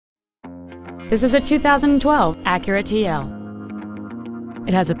This is a 2012 Acura TL.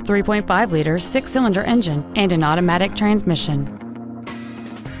 It has a 3.5-liter six-cylinder engine and an automatic transmission.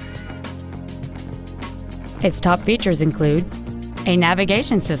 Its top features include a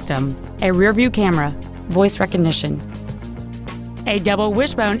navigation system, a rear-view camera, voice recognition, a double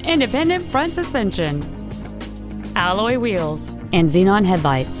wishbone independent front suspension, alloy wheels, and xenon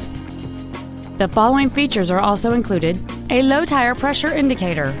headlights. The following features are also included: a low tire pressure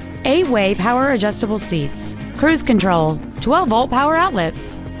indicator, 8-way power adjustable seats, cruise control, 12-volt power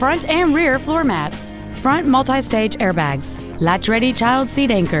outlets, front and rear floor mats, front multi-stage airbags, latch-ready child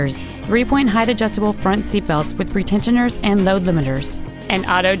seat anchors, 3-point height adjustable front seat belts with retentioners and load limiters, an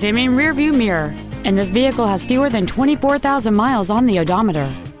auto-dimming rear-view mirror, and this vehicle has fewer than 24,000 miles on the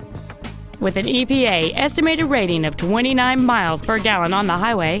odometer. With an EPA estimated rating of 29 miles per gallon on the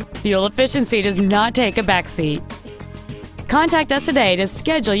highway, fuel efficiency does not take a backseat. Contact us today to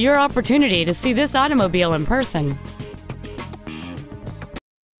schedule your opportunity to see this automobile in person.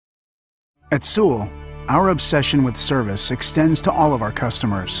 At Sewell, our obsession with service extends to all of our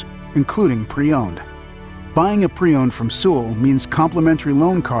customers, including pre-owned. Buying a pre-owned from Sewell means complimentary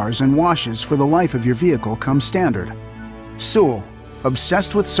loan cars and washes for the life of your vehicle come standard. Sewell,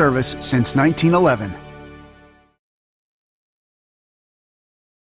 obsessed with service since 1911.